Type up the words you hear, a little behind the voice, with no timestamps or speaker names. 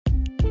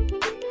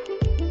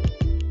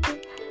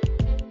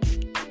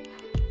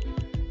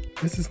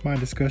This is my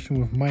discussion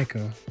with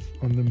Micah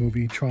on the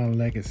movie Tron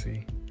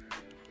Legacy.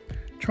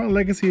 Tron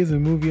Legacy is a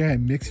movie I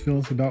had mixed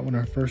feelings about when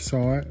I first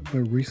saw it, but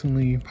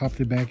recently popped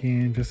it back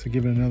in just to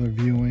give it another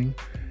viewing,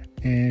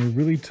 and it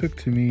really took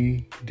to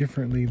me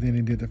differently than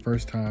it did the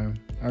first time.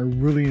 I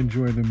really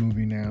enjoy the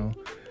movie now,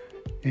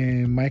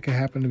 and Micah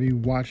happened to be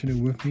watching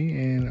it with me,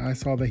 and I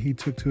saw that he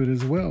took to it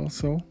as well,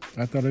 so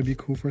I thought it'd be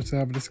cool for us to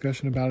have a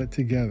discussion about it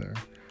together.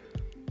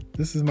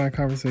 This is my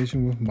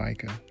conversation with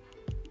Micah.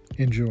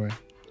 Enjoy.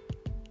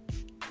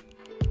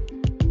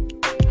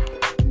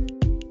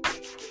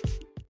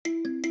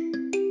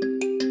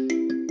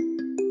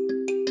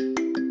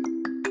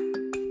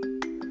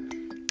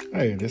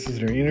 Hi, this is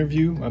an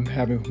interview I'm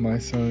having with my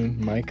son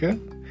Micah.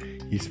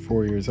 He's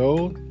 4 years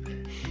old,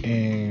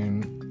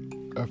 and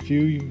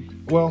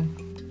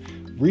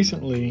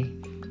recently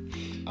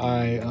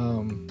I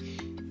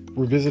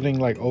were visiting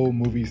like old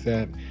movies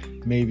that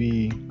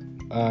maybe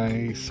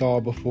I saw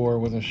before.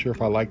 Wasn't sure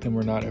if I liked them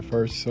or not at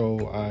first,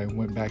 so I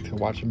went back to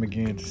watch them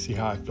again to see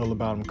how I feel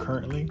about them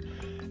currently.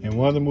 And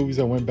one of the movies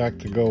I went back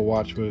to go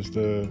watch was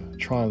the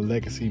Tron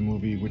Legacy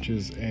movie, which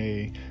is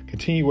a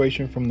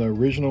continuation from the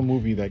original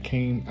movie that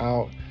came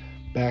out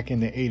back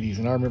in the 80s.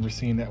 And I remember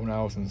seeing that when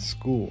I was in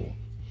school.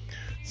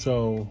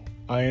 So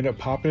I ended up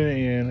popping it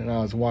in and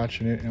I was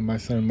watching it, and my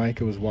son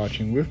Micah was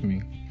watching with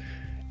me.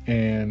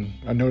 And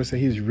I noticed that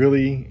he's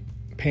really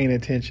paying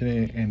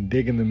attention and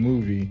digging the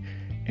movie.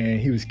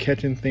 And he was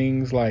catching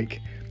things like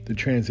the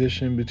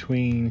transition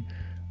between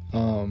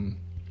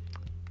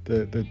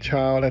the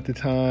child at the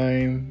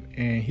time,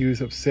 and he was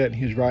upset, and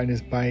he was riding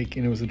his bike,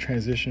 and it was a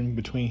transition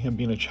between him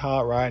being a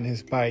child riding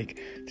his bike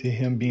to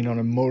him being on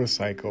a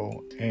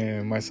motorcycle.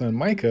 And my son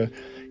Micah,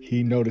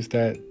 he noticed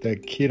that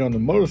that kid on the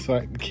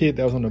motorcycle, the kid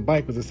that was on the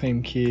bike, was the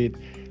same kid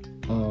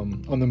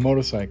on the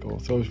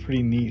motorcycle. So it was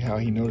pretty neat how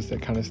he noticed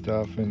that kind of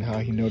stuff, and how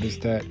he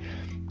noticed that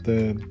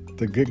the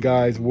good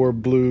guys wore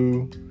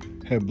blue,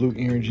 had blue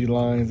energy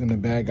lines, and the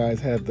bad guys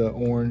had the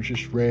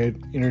orangish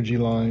red energy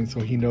lines. So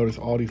he noticed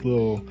all these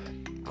little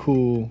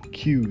cool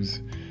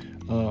cues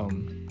of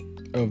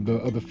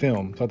the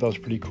film. So I thought it was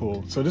pretty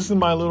cool. So this is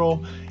my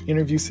little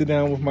interview sit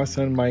down with my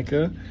son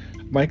Micah.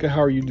 Micah,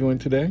 how are you doing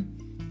today?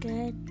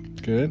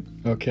 Good.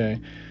 Okay.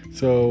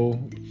 So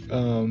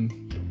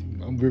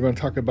we're going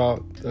to talk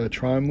about the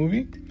Tron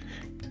movie.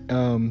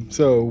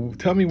 So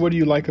tell me, what do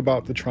you like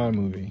about the Tron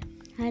movie?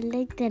 I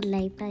like the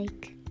light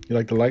bike. You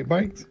like the light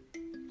bikes?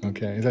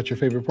 Okay. Is that your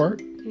favorite part?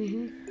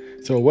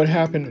 Mm-hmm. So what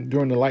happened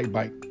during the light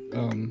bike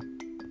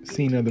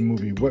scene of the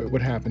movie?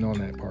 What happened on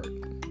that part?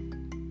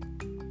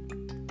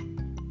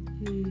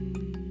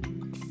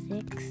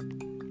 6.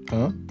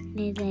 Huh?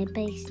 The light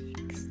bike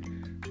 6.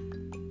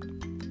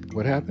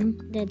 What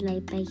happened? The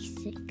light bike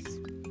 6.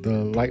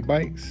 The light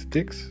bike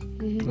sticks?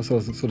 Mm-hmm. So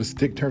the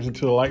stick turns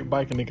into a light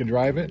bike and they can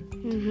drive it?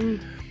 Mm-hmm.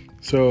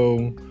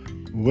 So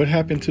what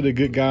happened to the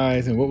good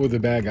guys, and what were the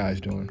bad guys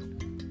doing?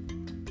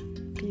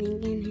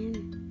 Bringing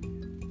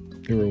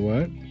him. They were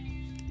what?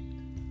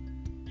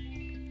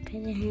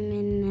 Putting him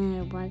in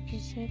a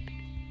rocket ship.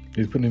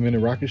 They put him in a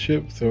rocket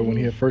ship. So when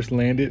he had first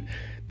landed,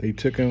 they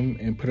took him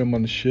and put him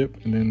on the ship,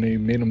 and then they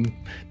made him.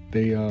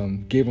 They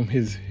gave him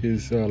his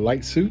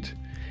light suit,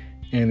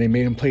 and they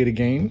made him play the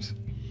games.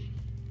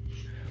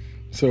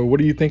 So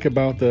what do you think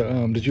about the?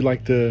 Did you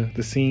like the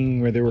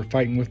scene where they were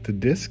fighting with the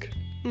disc?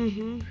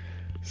 Mm-hmm.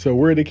 So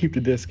where did they keep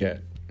the disc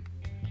at?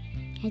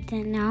 I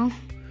don't know.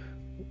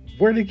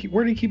 Where did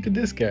he keep the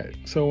disc at?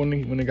 So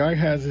when the guy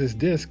has his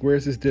disc,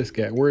 where's his disc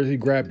at? Where does he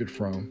grab it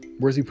from?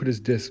 Where does he put his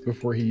disc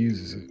before he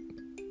uses it?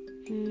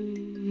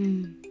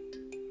 Mm-hmm.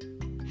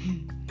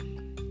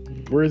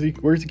 Where does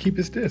he keep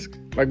his disc?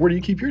 Like, where do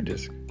you keep your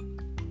disc?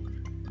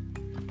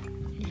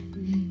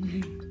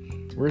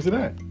 Where's it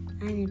at?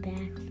 On the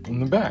back.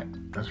 On the back.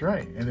 That's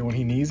right. And then when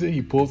he needs it,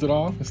 he pulls it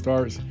off and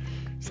starts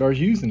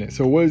using it.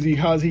 So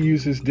how does he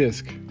use his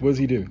disc? What does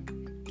he do?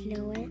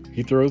 Throw it.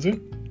 He throws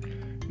it?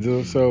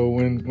 So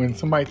when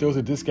somebody throws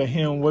a disc at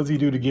him, what does he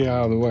do to get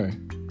out of the way?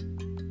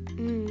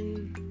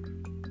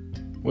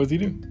 What does he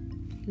do?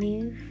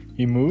 Move.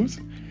 He moves?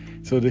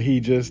 So did he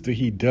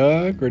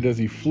duck, or does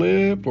he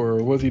flip,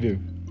 or what does he do?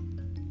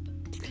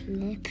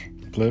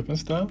 Flip and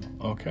stuff?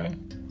 Okay.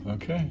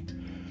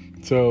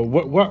 So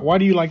why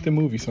do you like the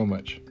movie so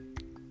much?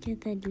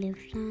 Because I love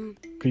Tron.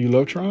 Because you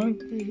love Tron?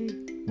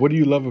 Mm-hmm. What do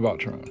you love about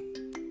Tron?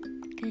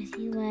 Because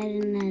you ride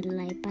on a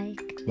light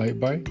bike. Light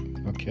bike?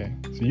 Okay.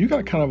 So you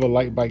got kind of a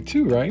light bike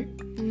too, right?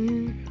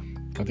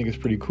 Mm-hmm. I think it's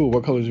pretty cool.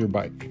 What color is your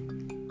bike?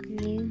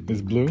 Blue.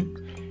 It's blue?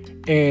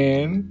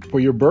 And for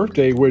your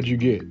birthday, what'd you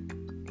get?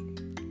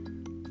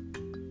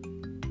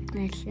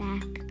 The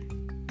slack.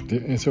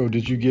 And so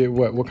did you get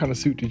what? What kind of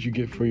suit did you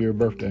get for your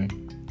birthday?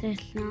 The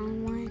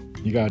Tron one.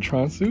 You got a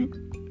Tron suit?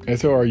 And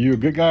so are you a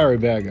good guy or a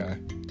bad guy?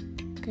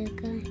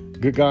 Good guy.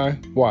 Good guy?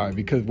 Why?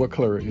 Because what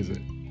color is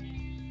it?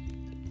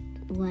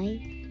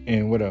 White.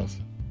 And what else?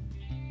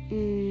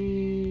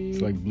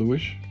 It's like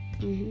bluish?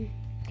 Mm-hmm.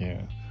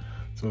 Yeah.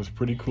 So it's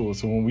pretty cool.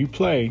 So when we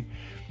play,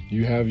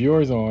 you have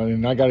yours on,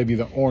 and I got to be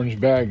the orange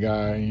bad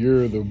guy, and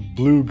you're the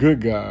blue good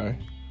guy.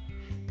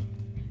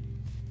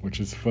 which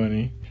is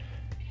funny.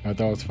 I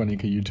thought it was funny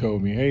because you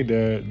told me, "Hey,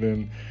 Dad,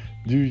 then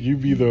you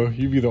be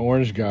the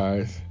orange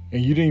guys,"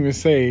 and you didn't even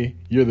say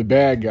you're the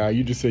bad guy.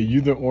 You just say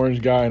you're the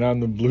orange guy and I'm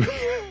the blue,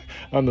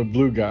 I'm the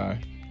blue guy,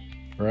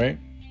 right?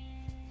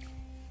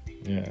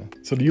 Yeah.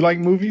 So, do you like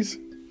movies?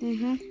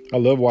 Mm-hmm. I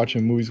love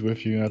watching movies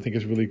with you, and I think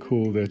it's really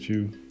cool that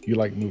you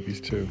like movies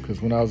too.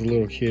 Because when I was a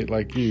little kid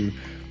like you,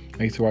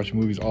 I used to watch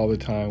movies all the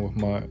time with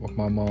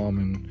my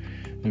mom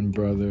and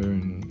brother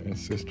and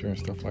sister and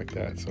stuff like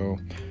that. So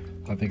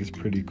I think it's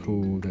pretty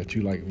cool that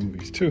you like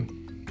movies too.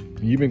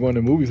 And you've been going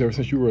to movies ever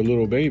since you were a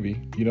little baby.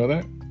 You know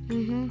that?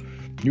 Mm-hmm.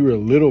 You were a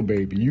little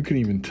baby. You couldn't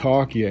even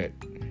talk yet.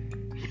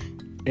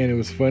 And it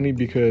was funny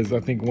because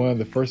I think one of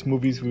the first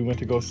movies we went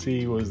to go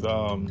see was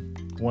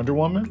Wonder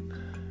Woman.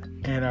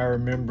 And I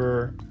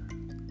remember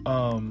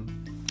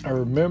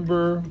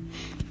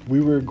we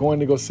were going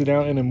to go sit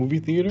down in a movie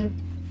theater,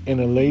 and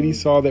a lady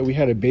saw that we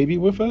had a baby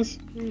with us,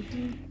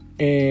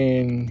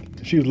 and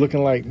she was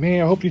looking like,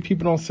 "Man, I hope these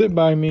people don't sit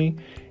by me."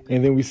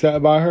 And then we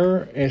sat by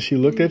her, and she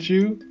looked at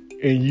you,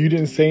 and you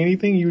didn't say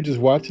anything. You were just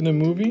watching the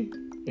movie,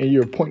 and you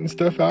were pointing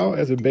stuff out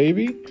as a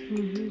baby.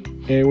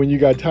 And when you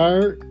got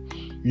tired,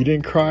 you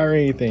didn't cry or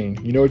anything.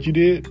 You know what you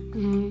did?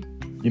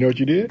 You know what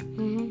you did?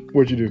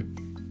 What'd you do?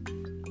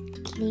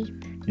 Sleep.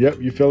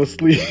 Yep, you fell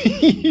asleep.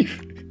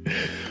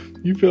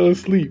 You fell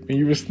asleep and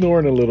you were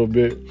snoring a little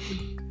bit.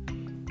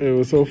 It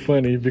was so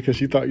funny because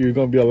she thought you were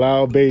going to be a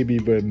loud baby,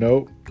 but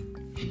nope.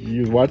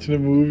 You was watching a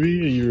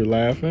movie and you were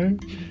laughing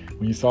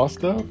when you saw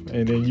stuff,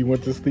 and then you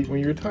went to sleep when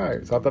you were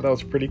tired. So I thought that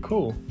was pretty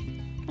cool.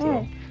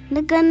 Oh,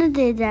 look gonna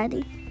do,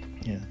 Daddy.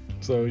 Yeah.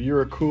 So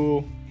you're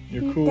cool.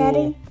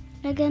 Daddy,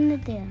 look gonna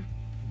do.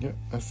 Yep,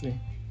 I see.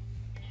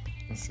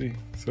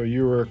 So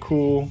you were a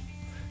cool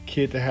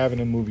kid to have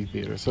in a movie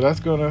theater. So that's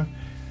gonna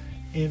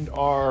end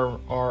our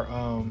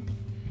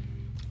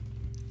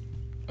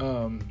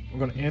we're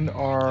gonna end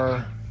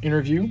our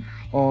interview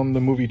on the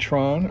movie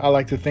Tron. I'd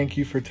like to thank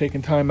you for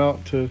taking time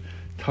out to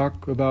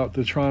talk about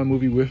the Tron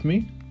movie with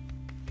me,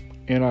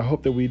 and I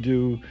hope that we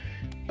do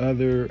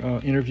other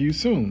interviews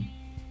soon.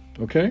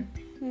 Okay?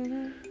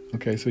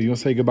 Okay, so you want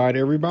to say goodbye to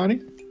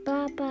everybody?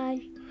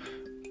 Bye-bye.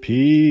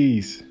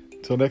 Peace.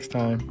 Till next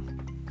time.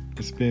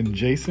 It's been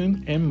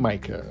Jason and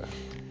Micah.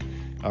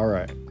 All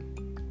right.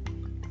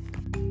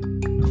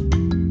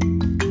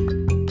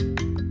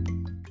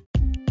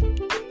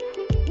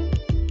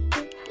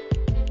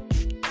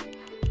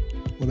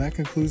 Well, that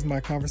concludes my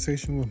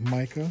conversation with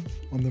Micah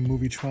on the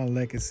movie Tron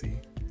Legacy.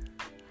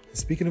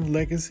 Speaking of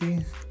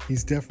legacy,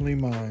 he's definitely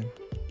mine.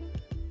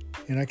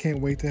 And I can't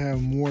wait to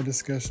have more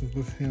discussions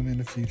with him in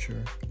the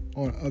future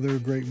on other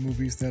great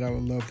movies that I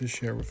would love to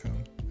share with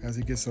him as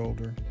he gets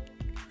older.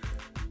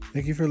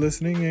 Thank you for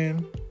listening,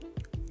 and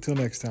until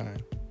next time,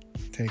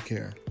 take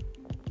care.